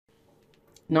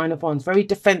Nine of Wands, very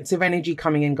defensive energy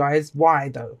coming in, guys. Why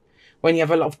though? When you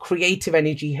have a lot of creative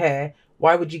energy here,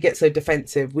 why would you get so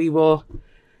defensive? We'll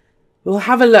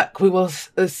have a look. We will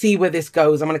see where this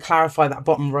goes. I'm going to clarify that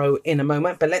bottom row in a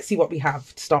moment, but let's see what we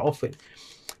have to start off with.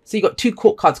 So you got 2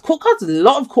 court cards. Court cards, a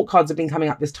lot of court cards have been coming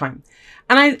up this time.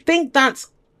 And I think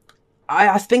that's,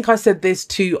 I think I said this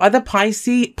to either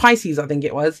Pisces, I think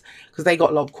it was, because they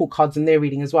got a lot of court cards in their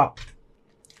reading as well.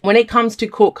 When it comes to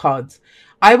court cards,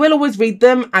 I will always read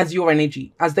them as your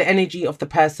energy, as the energy of the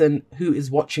person who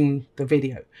is watching the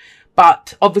video.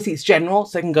 But obviously it's general,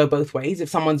 so it can go both ways. If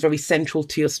someone's very central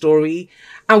to your story,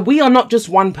 and we are not just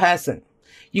one person.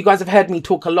 You guys have heard me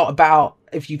talk a lot about,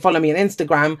 if you follow me on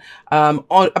Instagram,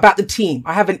 about the team.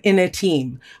 I have an inner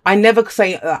team. I never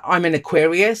say I'm an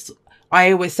Aquarius.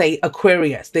 I always say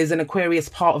Aquarius. There's an Aquarius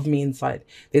part of me inside.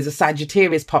 There's a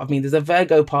Sagittarius part of me. There's a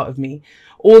Virgo part of me.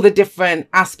 All the different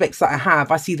aspects that I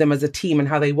have, I see them as a team and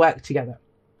how they work together.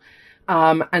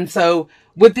 And so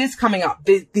with this coming up,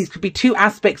 these could be 2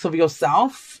 aspects of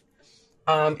yourself.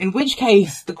 In which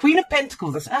case, the Queen of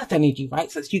Pentacles, that's earth energy,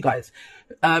 right? So it's you guys.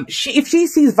 If she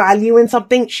sees value in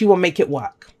something, she will make it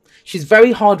work. She's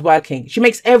very hardworking. She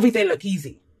makes everything look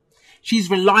easy. She's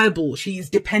reliable. She's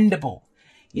dependable.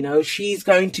 You know, she's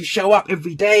going to show up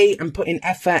every day and put in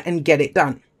effort and get it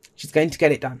done. She's going to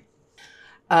get it done.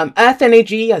 Earth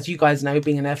energy, as you guys know,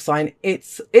 being an earth sign,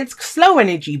 it's slow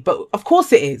energy, but of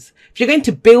course it is. If you're going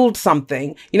to build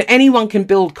something, you know, anyone can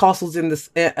build castles in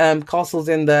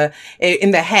the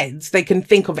in their heads. They can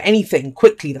think of anything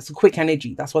quickly. That's a quick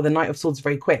energy. That's why the Knight of Swords is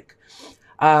very quick.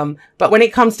 But when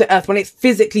it comes to earth, when it's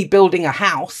physically building a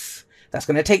house, that's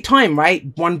going to take time,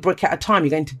 right? One brick at a time.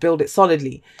 You're going to build it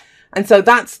solidly. And so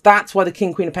that's why the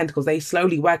King, Queen of Pentacles, they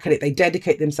slowly work at it. They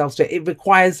dedicate themselves to it. It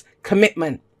requires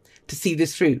commitment to see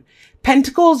this through.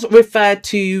 Pentacles refer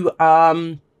to, you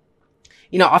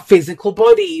know, our physical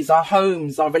bodies, our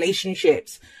homes, our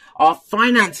relationships, our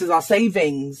finances, our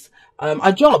savings,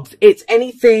 our jobs. It's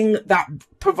anything that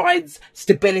provides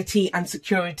stability and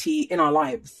security in our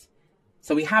lives.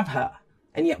 So we have her,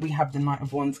 and yet we have the Knight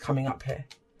of Wands coming up here.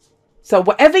 So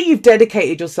whatever you've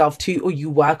dedicated yourself to, or you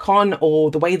work on, or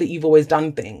the way that you've always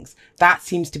done things, that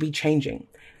seems to be changing.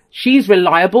 She's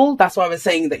reliable. That's why I was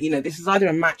saying that, you know, this is either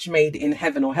a match made in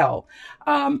heaven or hell.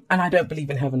 And I don't believe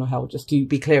in heaven or hell, just to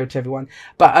be clear to everyone.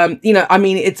 But, you know, I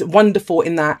mean, it's wonderful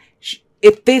in that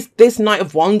if this Knight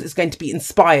of Wands is going to be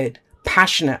inspired,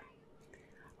 passionate,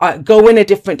 go in a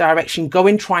different direction, go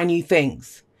and try new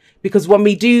things. Because when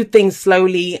we do things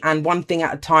slowly and one thing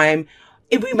at a time,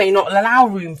 we may not allow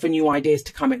room for new ideas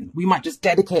to come in. We might just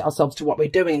dedicate ourselves to what we're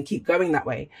doing and keep going that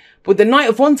way. With the Knight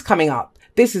of Wands coming up,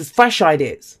 this is fresh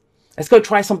ideas. Let's go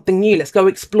try something new. Let's go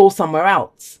explore somewhere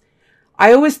else.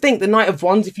 I always think the Knight of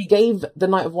Wands, if you gave the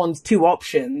Knight of Wands 2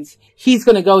 options, he's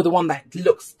going to go the one that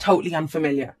looks totally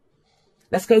unfamiliar.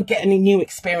 Let's go get any new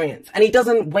experience. And he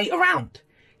doesn't wait around.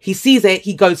 He sees it,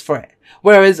 he goes for it.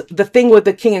 Whereas the thing with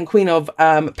the King and Queen of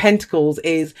Pentacles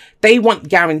is they want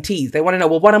guarantees. They want to know,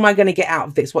 well, what am I going to get out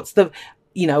of this? What's the,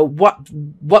 you know,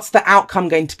 what's the outcome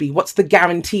going to be? What's the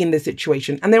guarantee in this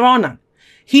situation? And there are none.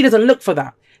 He doesn't look for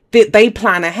that. They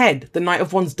plan ahead. The Knight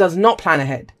of Wands does not plan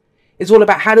ahead. It's all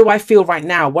about, how do I feel right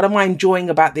now? What am I enjoying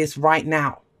about this right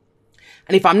now?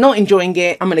 And if I'm not enjoying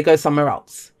it, I'm going to go somewhere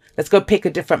else. Let's go pick a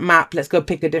different map. Let's go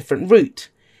pick a different route.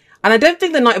 And I don't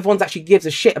think the Knight of Wands actually gives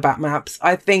a shit about maps.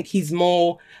 I think he's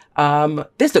more,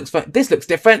 this looks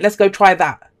different. Let's go try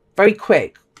that. Very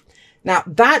quick. Now,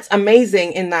 that's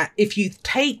amazing in that if you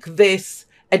take this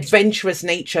adventurous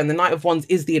nature, and the Knight of Wands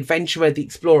is the adventurer, the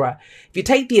explorer. If you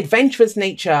take the adventurous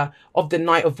nature of the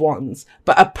Knight of Wands,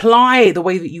 but apply the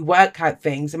way that you work out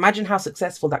things, imagine how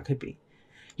successful that could be.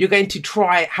 You're going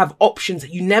to have options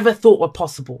that you never thought were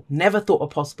possible. Never thought were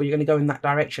possible. You're going to go in that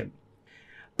direction.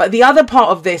 But the other part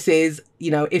of this is, you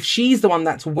know, if she's the one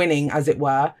that's winning, as it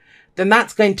were, then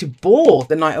that's going to bore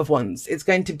the Knight of Wands. It's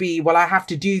going to be, well, I have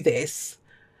to do this.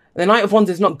 The Knight of Wands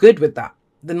is not good with that.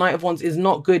 The Knight of Wands is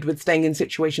not good with staying in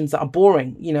situations that are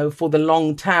boring, you know, for the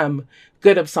long term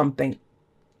good of something.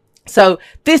 So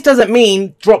this doesn't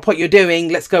mean drop what you're doing.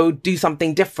 Let's go do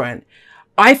something different.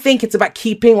 I think it's about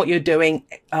keeping what you're doing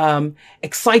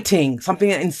exciting, something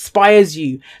that inspires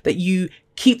you, that you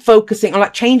keep focusing on,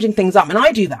 like changing things up. And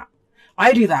I do that.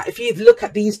 If you look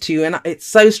at these two, and it's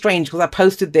so strange because I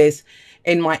posted this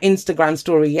in my Instagram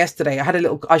story yesterday. I had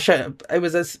it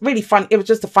was a really fun, it was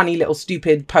just a funny little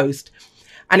stupid post.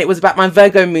 And it was about my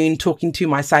Virgo moon talking to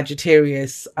my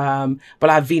Sagittarius, but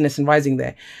I have Venus and rising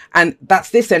there. And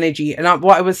that's this energy. And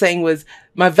what I was saying was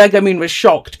my Virgo moon was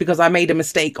shocked because I made a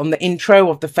mistake on the intro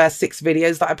of the first 6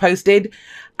 videos that I posted.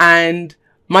 And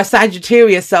My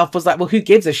Sagittarius self was like, well, who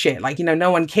gives a shit? Like, you know,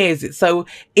 no one cares. It's so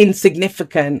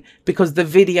insignificant because the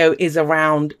video is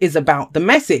about the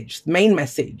message, the main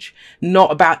message, not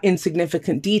about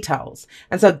insignificant details.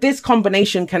 And so this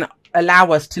combination can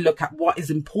allow us to look at what is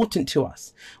important to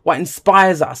us, what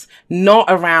inspires us, not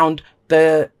around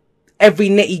every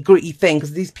nitty gritty thing,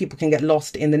 because these people can get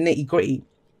lost in the nitty gritty.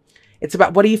 It's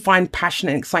about what do you find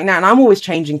passionate and exciting now. And I'm always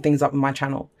changing things up on my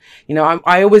channel. You know,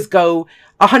 I always go,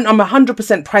 I'm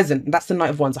 100% present. That's the Knight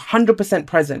of Wands, 100%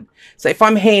 present. So if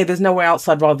I'm here, there's nowhere else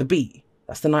I'd rather be.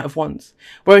 That's the Knight of Wands.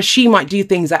 Whereas she might do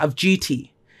things out of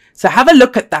duty. So have a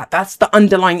look at that. That's the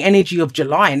underlying energy of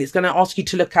July. And it's going to ask you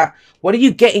to look at what are you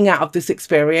getting out of this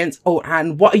experience,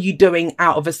 and what are you doing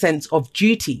out of a sense of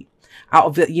duty, out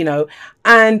of the, you know,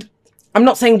 and I'm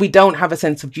not saying we don't have a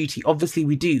sense of duty. Obviously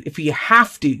we do. If you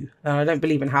have to, I don't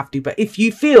believe in have to, but if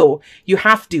you feel you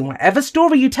have to, whatever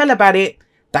story you tell about it,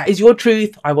 that is your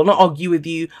truth. I will not argue with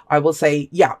you. I will say,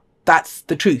 yeah, that's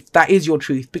the truth. That is your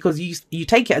truth, because you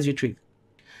take it as your truth.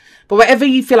 But whatever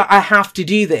you feel like I have to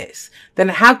do this, then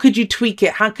how could you tweak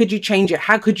it? How could you change it?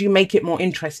 How could you make it more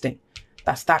interesting?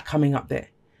 That's that coming up there.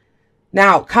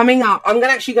 Now, coming up, I'm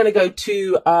actually going to go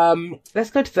to,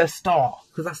 let's go to the star,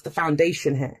 because that's the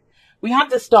foundation here. We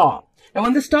have the star. Now,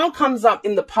 when the star comes up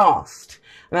in the past,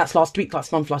 and that's last week,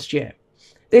 last month, last year,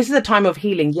 this is a time of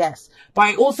healing, yes. But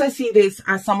I also see this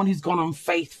as someone who's gone on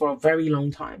faith for a very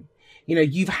long time. You know,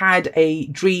 you've had a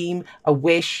dream, a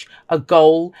wish, a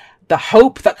goal, the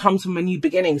hope that comes from a new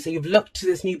beginning. So you've looked to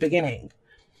this new beginning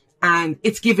and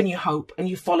it's given you hope, and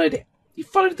you followed it. You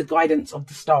followed the guidance of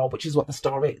the star, which is what the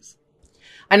star is.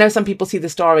 I know some people see the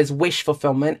star as wish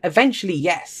fulfillment. Eventually,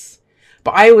 yes.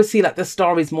 But I always see that the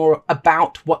star is more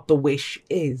about what the wish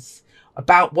is,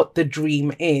 about what the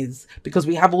dream is, because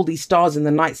we have all these stars in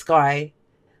the night sky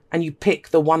and you pick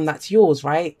the one that's yours,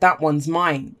 right? That one's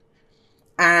mine.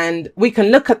 And we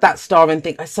can look at that star and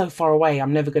think, it's so far away,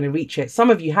 I'm never going to reach it. Some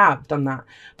of you have done that.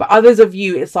 But others of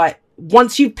you, it's like,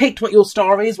 once you've picked what your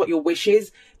star is, what your wish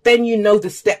is, then you know the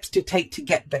steps to take to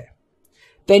get there.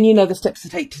 Then you know the steps to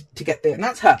take to get there. And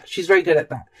that's her. She's very good at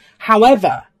that.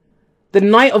 However, the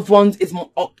Knight of Wands is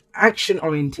more action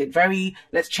oriented, very,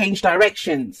 let's change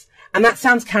directions. And that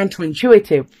sounds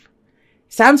counterintuitive.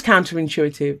 Sounds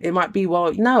counterintuitive. It might be,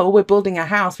 well, no, we're building a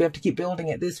house. We have to keep building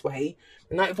it this way.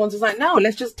 The Knight of Wands is like, no,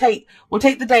 let's just we'll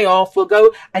take the day off. We'll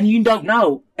go, and you don't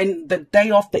know. And the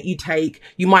day off that you take,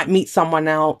 you might meet someone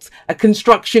else, a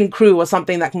construction crew or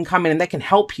something that can come in and they can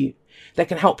help you. They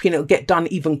can help you and it'll get done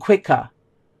even quicker,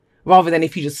 rather than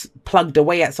if you just plugged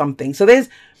away at something. So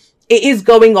it is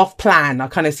going off plan. I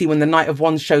kind of see when the Knight of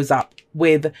Wands shows up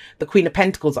with the Queen of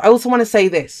Pentacles. I also want to say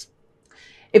this.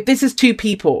 If this is two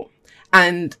people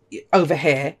and over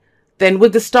here, then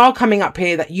with the star coming up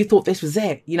here that you thought this was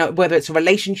it, you know, whether it's a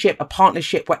relationship, a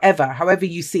partnership, whatever, however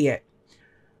you see it.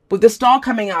 With the star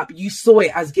coming up, you saw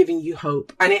it as giving you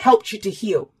hope and it helped you to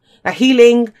heal. Now,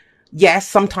 healing, yes,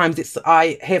 sometimes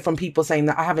I hear from people saying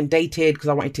that I haven't dated because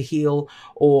I wanted to heal,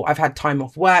 or I've had time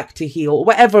off work to heal, or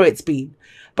whatever it's been.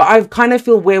 But I kind of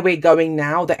feel where we're going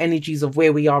now, the energies of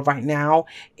where we are right now,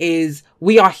 is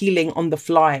we are healing on the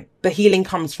fly. The healing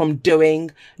comes from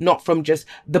doing, not from just,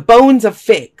 the bones are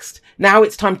fixed. Now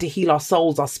it's time to heal our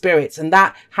souls, our spirits. And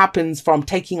that happens from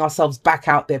taking ourselves back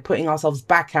out there, putting ourselves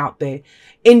back out there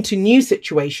into new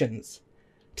situations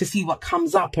to see what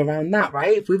comes up around that,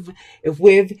 right? If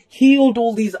we've healed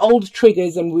all these old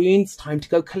triggers and it's time to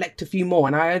go collect a few more.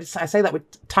 And I say that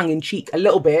with tongue in cheek a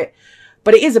little bit.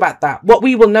 But it is about that. What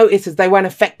we will notice is they won't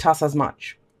affect us as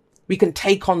much. We can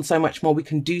take on so much more. We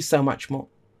can do so much more.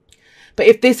 But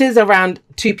if this is around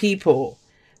two people,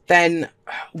 then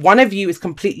one of you is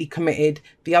completely committed.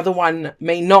 The other one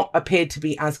may not appear to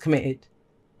be as committed.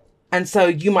 And so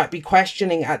you might be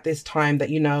questioning at this time that,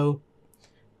 you know,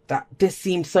 that this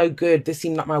seemed so good. This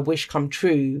seemed like my wish come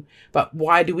true. But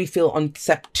why do we feel on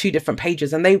two different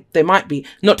pages? And they might be.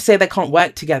 Not to say they can't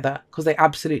work together, because they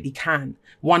absolutely can.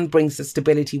 One brings the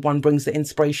stability, one brings the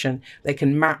inspiration. They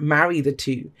can marry the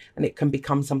two and it can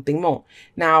become something more.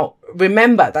 Now,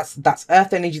 remember, that's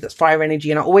earth energy, that's fire energy.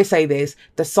 And I always say this,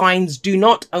 the signs do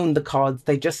not own the cards.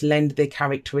 They just lend their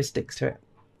characteristics to it.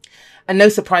 And no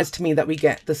surprise to me that we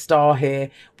get the star here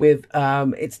with,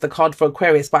 it's the card for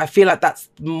Aquarius, but I feel like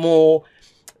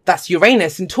that's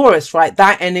Uranus and Taurus, right?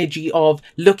 That energy of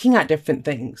looking at different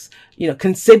things, you know,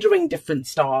 considering different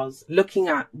stars, looking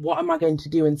at what am I going to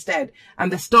do instead?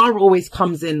 And the star always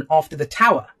comes in after the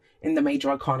tower in the major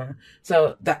arcana.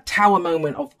 So that tower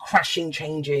moment of crashing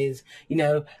changes, you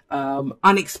know,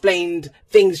 unexplained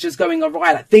things just going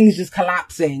awry, like things just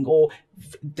collapsing, or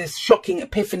this shocking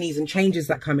epiphanies and changes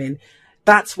that come in.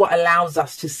 That's what allows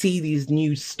us to see these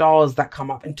new stars that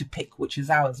come up and to pick which is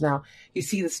ours. Now, you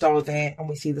see the star there and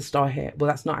we see the star here. Well,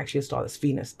 that's not actually a star, that's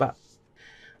Venus. But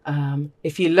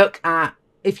if you look at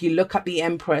the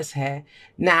Empress here,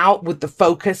 now with the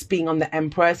focus being on the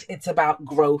Empress, it's about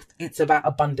growth. It's about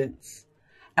abundance.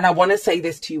 And I want to say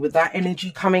this to you, with that energy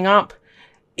coming up,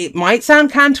 it might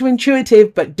sound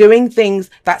counterintuitive, but doing things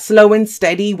that slow and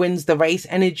steady wins the race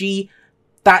energy,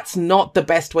 that's not the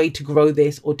best way to grow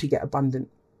this or to get abundant.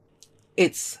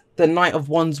 It's the Knight of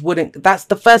Wands that's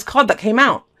the first card that came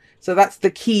out. So that's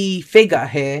the key figure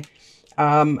here.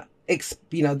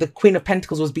 You know, the Queen of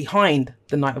Pentacles was behind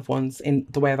the Knight of Wands in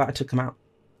the way that I took him out.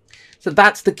 So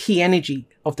that's the key energy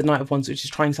of the Knight of Wands, which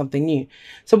is trying something new.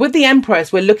 So with the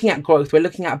Empress, we're looking at growth. We're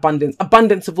looking at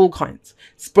abundance of all kinds,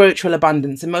 spiritual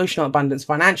abundance, emotional abundance,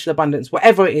 financial abundance,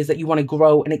 whatever it is that you want to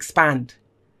grow and expand.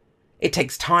 It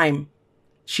takes time.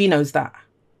 She knows that.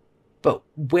 But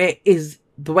where is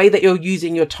the way that you're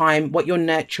using your time, what you're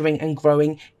nurturing and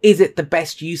growing? Is it the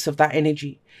best use of that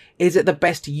energy? Is it the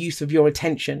best use of your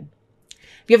attention?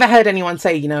 Have you ever heard anyone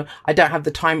say, you know, I don't have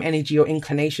the time, energy or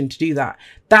inclination to do that?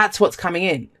 That's what's coming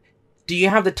in. Do you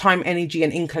have the time, energy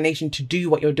and inclination to do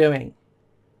what you're doing?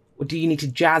 Or do you need to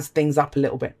jazz things up a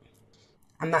little bit?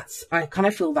 And I kind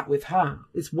of feel that with her.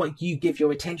 It's what you give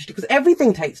your attention to, because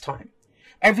everything takes time.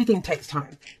 Everything takes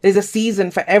time. There's a season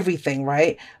for everything,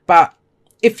 right? But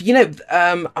if, you know,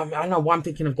 I don't know why I'm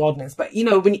thinking of gardeners, but you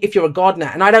know, if you're a gardener,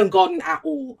 and I don't garden at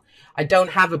all, I don't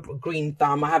have a green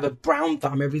thumb. I have a brown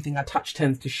thumb. Everything I touch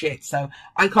turns to shit. So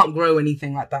I can't grow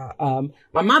anything like that.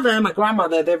 My mother, my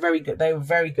grandmother, they're very good. They were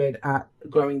very good at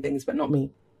growing things, but not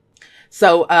me.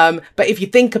 So, but if you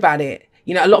think about it,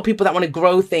 you know, a lot of people that want to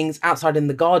grow things outside in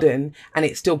the garden and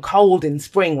it's still cold in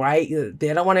spring, right?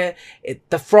 They don't want to,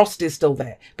 the frost is still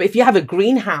there. But if you have a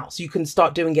greenhouse, you can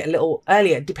start doing it a little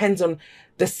earlier. It depends on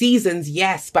the seasons,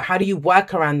 yes. But how do you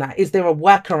work around that? Is there a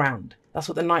workaround? That's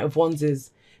what the Knight of Wands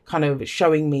is kind of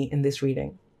showing me in this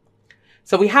reading.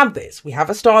 So we have this, we have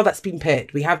a star that's been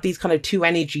paired. We have these kind of two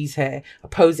energies here,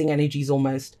 opposing energies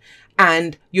almost.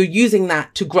 And you're using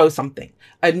that to grow something,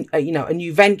 you know, a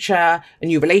new venture, a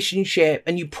new relationship,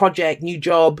 a new project, new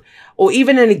job, or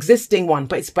even an existing one.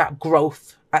 But it's about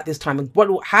growth at this time. What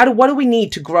do we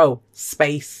need to grow?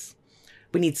 Space.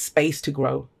 We need space to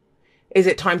grow. Is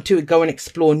it time to go and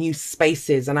explore new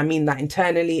spaces? And I mean that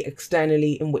internally,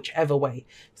 externally, in whichever way.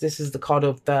 This is the card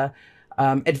of the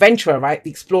adventurer, right? The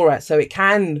explorer. So it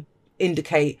can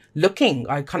indicate looking.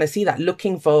 I kind of see that,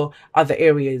 looking for other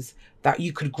areas that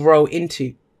you could grow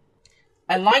into.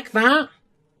 I like that.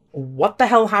 What the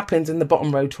hell happens in the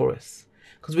bottom row, Taurus?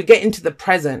 Because we get into the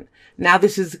present. Now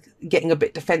this is getting a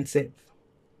bit defensive.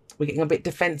 We're getting a bit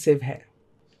defensive here.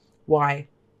 Why?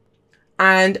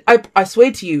 And I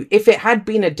swear to you, if it had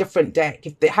been a different deck,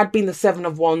 if it had been the Seven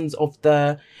of Wands of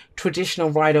the traditional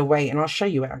Rider-Waite, and I'll show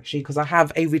you it actually, because I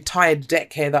have a retired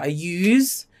deck here that I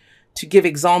use to give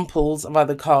examples of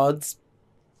other cards.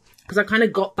 Because I kind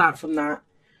of got that from that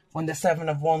when the Seven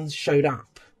of Wands showed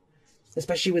up.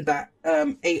 Especially with that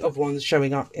Eight of Wands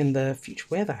showing up in the future.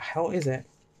 Where the hell is it?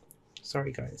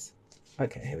 Sorry, guys.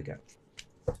 Okay, here we go.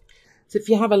 So if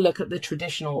you have a look at the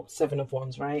traditional Seven of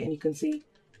Wands, right, and you can see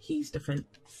he's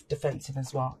defensive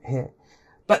as well here.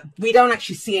 But we don't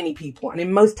actually see any people. And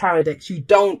in most tarot decks, you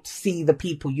don't see the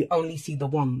people. You only see the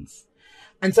wands.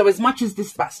 And so as much as this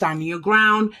is about standing your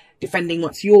ground, defending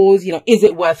what's yours, you know, is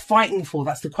it worth fighting for?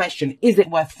 That's the question. Is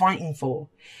it worth fighting for?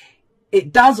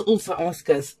 It does also ask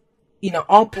us, you know,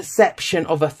 our perception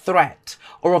of a threat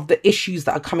or of the issues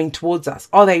that are coming towards us.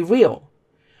 Are they real?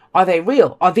 Are they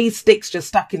real? Are these sticks just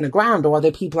stuck in the ground, or are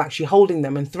there people actually holding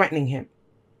them and threatening him?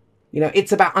 You know,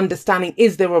 it's about understanding,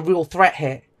 is there a real threat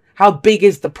here? How big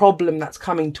is the problem that's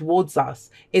coming towards us?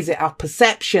 Is it our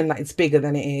perception that it's bigger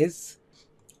than it is?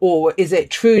 Or is it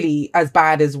truly as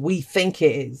bad as we think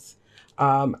it is?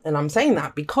 And I'm saying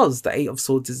that because the Eight of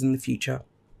Swords is in the future.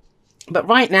 But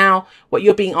right now, what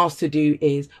you're being asked to do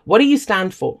is, what do you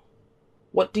stand for?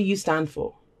 What do you stand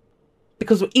for?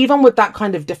 Because even with that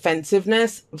kind of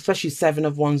defensiveness, especially Seven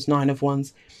of Wands, Nine of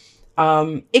Wands,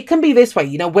 it can be this way,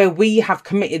 you know, where we have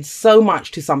committed so much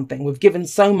to something. We've given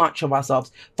so much of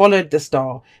ourselves, followed the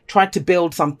star, tried to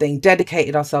build something,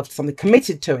 dedicated ourselves to something,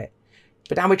 committed to it.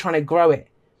 But now we're trying to grow it.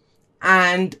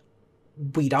 And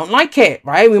we don't like it,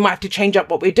 right? We might have to change up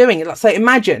what we're doing. So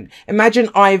imagine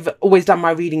I've always done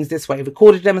my readings this way,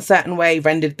 recorded them a certain way,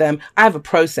 rendered them. I have a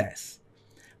process.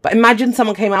 But imagine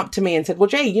someone came up to me and said, well,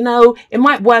 Jay, you know, it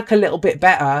might work a little bit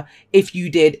better if you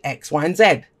did X, Y, and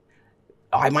Z.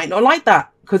 I might not like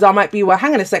that. Because I might be, well,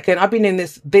 hang on a second, I've been in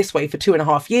this way for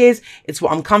 2.5 years. It's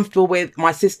what I'm comfortable with.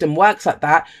 My system works like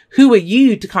that. Who are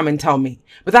you to come and tell me?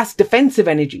 But that's defensive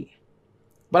energy.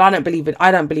 But I don't believe in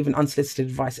unsolicited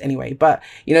advice anyway. But,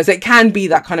 you know, so it can be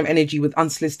that kind of energy with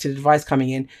unsolicited advice coming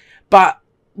in. But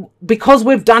because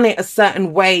we've done it a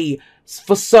certain way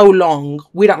for so long,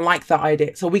 we don't like that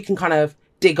idea. So we can kind of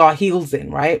dig our heels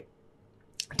in, right?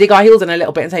 Dig our heels in a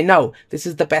little bit and say, no, this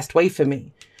is the best way for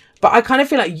me. But I kind of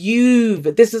feel like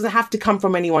this doesn't have to come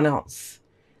from anyone else.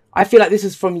 I feel like this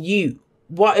is from you.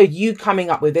 What are you coming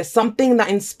up with? There's something that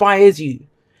inspires you.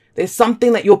 There's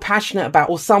something that you're passionate about,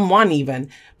 or someone even,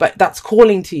 but that's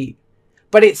calling to you.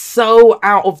 But it's so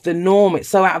out of the norm. It's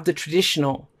so out of the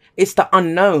traditional. It's the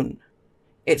unknown.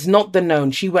 It's not the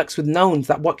known. She works with knowns.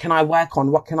 That what can I work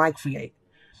on? What can I create?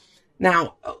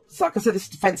 Now, so like I said, this is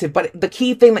defensive, but the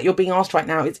key thing that you're being asked right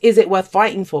now is it worth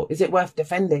fighting for? Is it worth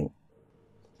defending?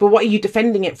 But what are you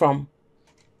defending it from?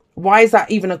 Why is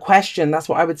that even a question? That's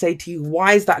what I would say to you.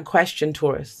 Why is that a question,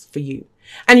 Taurus, for you?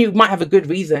 And you might have a good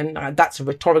reason. That's a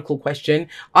rhetorical question.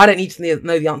 I don't need to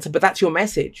know the answer, but that's your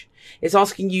message. It's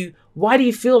asking you, why do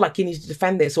you feel like you need to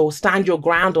defend this or stand your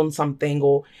ground on something?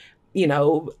 Or, you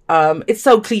know, it's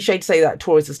so cliche to say that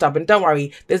Taurus is stubborn. Don't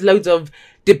worry. There's loads of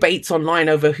debates online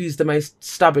over who's the most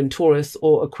stubborn, Taurus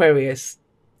or Aquarius.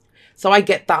 So I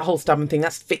get that whole stubborn thing.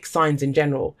 That's fixed signs in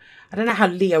general. I don't know how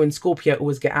Leo and Scorpio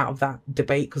always get out of that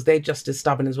debate because they're just as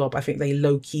stubborn as well. But I think they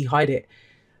low-key hide it.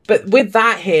 But with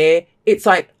that here, it's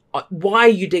like, why are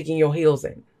you digging your heels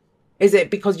in? Is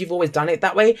it because you've always done it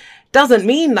that way? Doesn't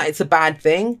mean that it's a bad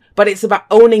thing, but it's about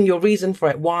owning your reason for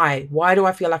it. Why? Why do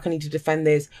I feel like I need to defend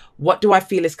this? What do I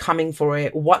feel is coming for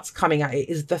it? What's coming at it?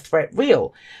 Is the threat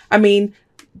real? I mean,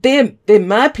 they're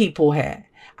mer people here.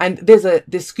 And there's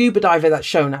this scuba diver that's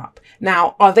shown up.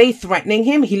 Now, are they threatening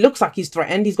him? He looks like he's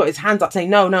threatened. He's got his hands up saying,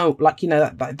 no, no, like, you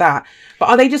know, like that. But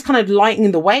are they just kind of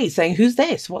lighting the way saying, who's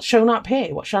this? What's shown up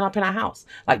here? What's shown up in our house?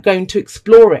 Like going to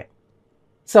explore it.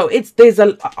 So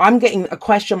I'm getting a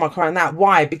question mark around that.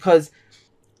 Why? Because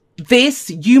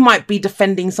you might be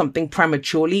defending something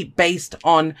prematurely based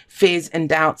on fears and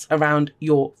doubts around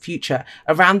your future,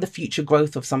 around the future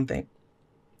growth of something,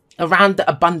 around the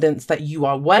abundance that you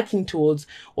are working towards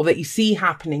or that you see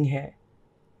happening here.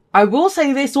 I will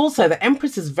say this also, the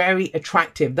Empress is very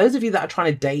attractive. Those of you that are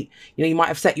trying to date, you know, you might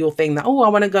have set your thing that, oh, I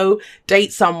want to go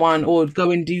date someone or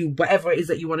go and do whatever it is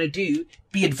that you want to do.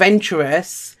 Be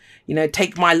adventurous, you know,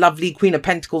 take my lovely Queen of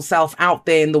Pentacles self out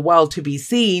there in the world to be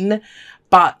seen.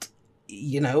 But,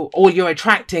 you know, all you're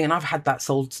attracting, and I've had that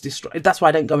soul destroyed. That's why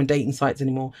I don't go on dating sites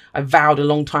anymore. I vowed a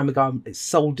long time ago it's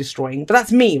soul destroying. But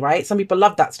that's me, right? Some people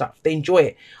love that stuff. They enjoy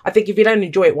it. I think if you don't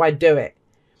enjoy it, why do it?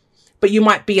 But you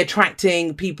might be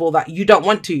attracting people that you don't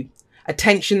want to,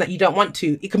 attention that you don't want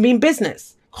to. It can be in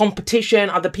business,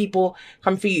 competition, other people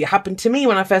come for you. It happened to me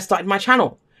when I first started my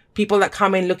channel. People that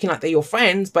come in looking like they're your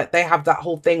friends, but they have that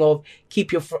whole thing of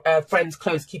keep your friends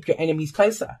close, keep your enemies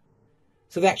closer.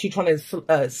 So they're actually trying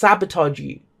to sabotage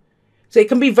you. So it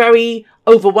can be very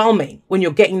overwhelming when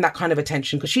you're getting that kind of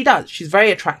attention, because she does. She's very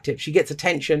attractive. She gets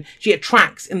attention. She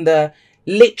attracts in the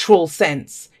literal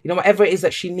sense, you know, whatever it is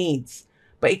that she needs.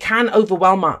 But it can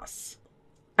overwhelm us.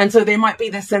 And so there might be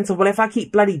this sense of, well, if I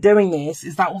keep bloody doing this,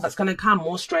 is that all that's going to come?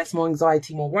 More stress, more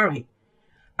anxiety, more worry.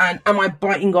 And am I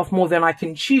biting off more than I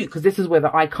can chew? Because this is where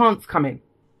the I can'ts come in.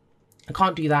 I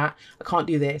can't do that. I can't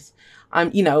do this.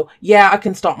 You know, yeah, I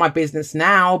can start my business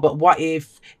now, but what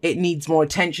if it needs more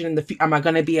attention in the future? Am I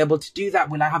going to be able to do that?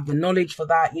 Will I have the knowledge for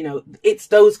that? You know, it's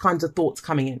those kinds of thoughts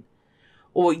coming in.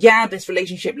 Or, yeah, this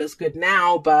relationship looks good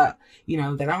now, but, you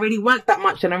know, they don't really work that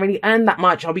much. They don't really earn that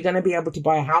much. Are we going to be able to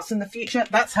buy a house in the future?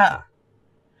 That's her.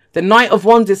 The Knight of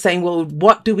Wands is saying, well,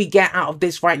 what do we get out of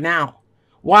this right now?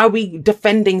 Why are we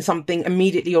defending something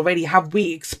immediately already? Have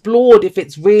we explored if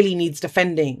it really needs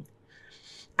defending?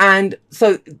 And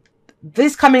so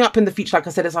this coming up in the future, like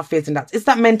I said, is our fears and doubts. It's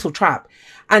that mental trap.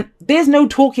 And there's no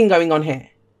talking going on here.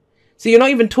 So you're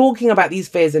not even talking about these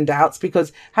fears and doubts,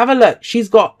 because have a look. She's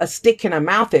got a stick in her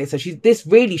mouth here. So this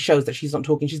really shows that she's not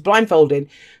talking. She's blindfolded.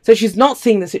 So she's not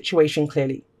seeing the situation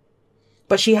clearly.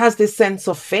 But she has this sense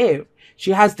of fear.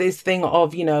 She has this thing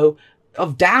of, you know,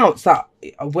 of doubts that,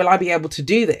 will I be able to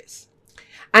do this?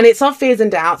 And it's our fears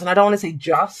and doubts. And I don't want to say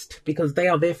just, because they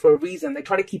are there for a reason. They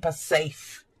try to keep us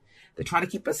safe. They try to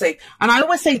keep us safe. And I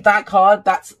always say that card,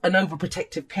 that's an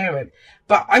overprotective parent.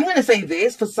 But I'm going to say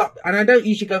this for some, and I don't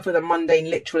usually go for the mundane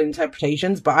literal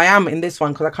interpretations, but I am in this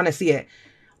one because I kind of see it.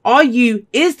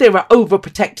 Is there an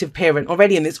overprotective parent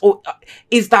already in this? Or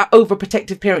is that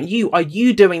overprotective parent you? Are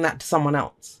you doing that to someone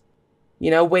else?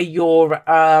 You know, where you're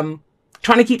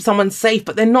trying to keep someone safe,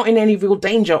 but they're not in any real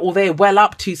danger, or they're well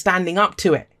up to standing up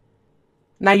to it.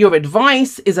 Now, your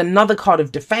advice is another card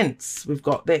of defense. We've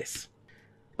got this.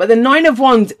 But the Nine of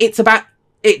Wands, it's about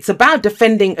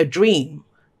defending a dream.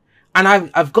 And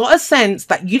I've got a sense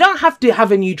that you don't have to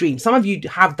have a new dream. Some of you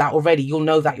have that already. You'll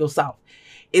know that yourself.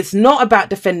 It's not about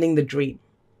defending the dream.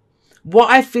 What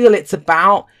I feel it's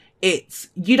about,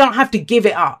 you don't have to give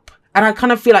it up. And I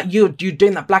kind of feel like you're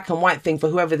doing that black and white thing for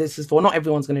whoever this is for. Not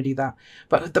everyone's going to do that.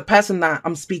 But the person that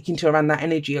I'm speaking to around that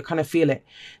energy, I kind of feel it.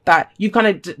 That you kind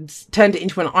of turned it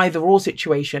into an either-or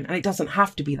situation. And it doesn't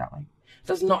have to be that way. It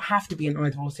does not have to be an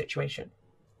either-or situation.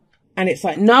 And it's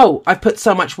like, no, I've put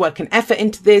so much work and effort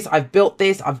into this. I've built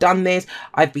this. I've done this.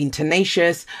 I've been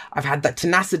tenacious. I've had that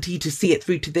tenacity to see it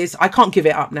through to this. I can't give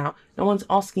it up now. No one's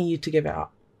asking you to give it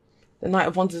up. The Knight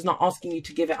of Wands is not asking you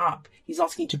to give it up. He's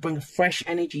asking you to bring a fresh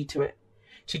energy to it,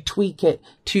 to tweak it,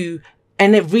 to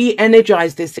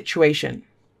re-energize this situation.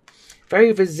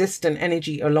 Very resistant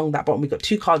energy along that bottom. We've got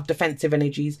two cards, defensive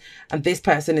energies. And this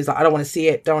person is like, I don't want to see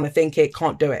it, don't want to think it,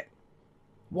 can't do it.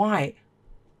 Why?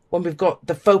 When we've got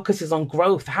the focus is on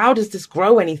growth. How does this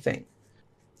grow anything?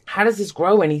 How does this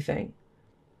grow anything?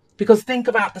 Because think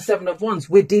about the Seven of Wands.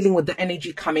 We're dealing with the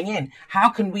energy coming in. How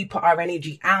can we put our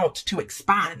energy out to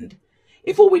expand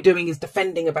if all we're doing is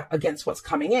defending against what's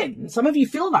coming in? And some of you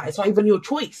feel that. It's not even your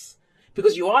choice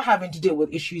because you are having to deal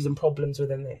with issues and problems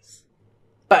within this.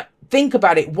 But think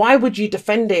about it. Why would you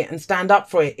defend it and stand up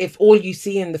for it if all you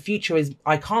see in the future is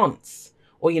I can't?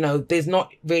 Or, you know, there's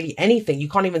not really anything. You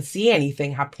can't even see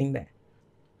anything happening there.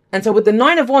 And so with the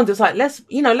Nine of Wands, it's like,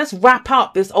 let's wrap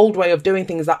up this old way of doing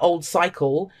things, that old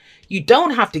cycle. You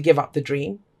don't have to give up the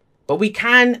dream, but we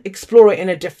can explore it in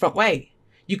a different way.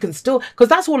 You can still, because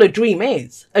that's all a dream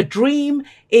is. A dream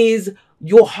is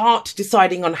your heart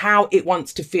deciding on how it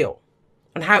wants to feel,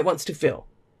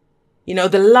 You know,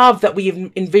 the love that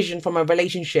we envision from a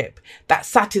relationship, that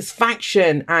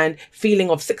satisfaction and feeling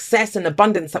of success and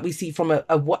abundance that we see from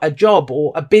a job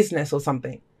or a business or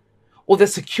something, or the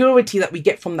security that we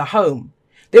get from the home.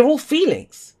 They're all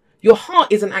feelings. Your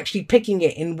heart isn't actually picking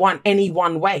it in any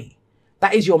one way.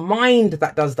 That is your mind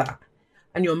that does that.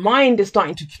 And your mind is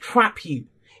starting to trap you.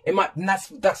 And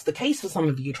that's the case for some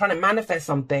of you. You're trying to manifest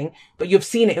something, but you've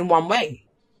seen it in one way.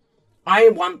 I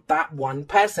want that one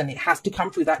person. It has to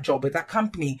come through that job with that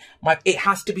company. It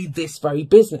has to be this very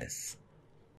business.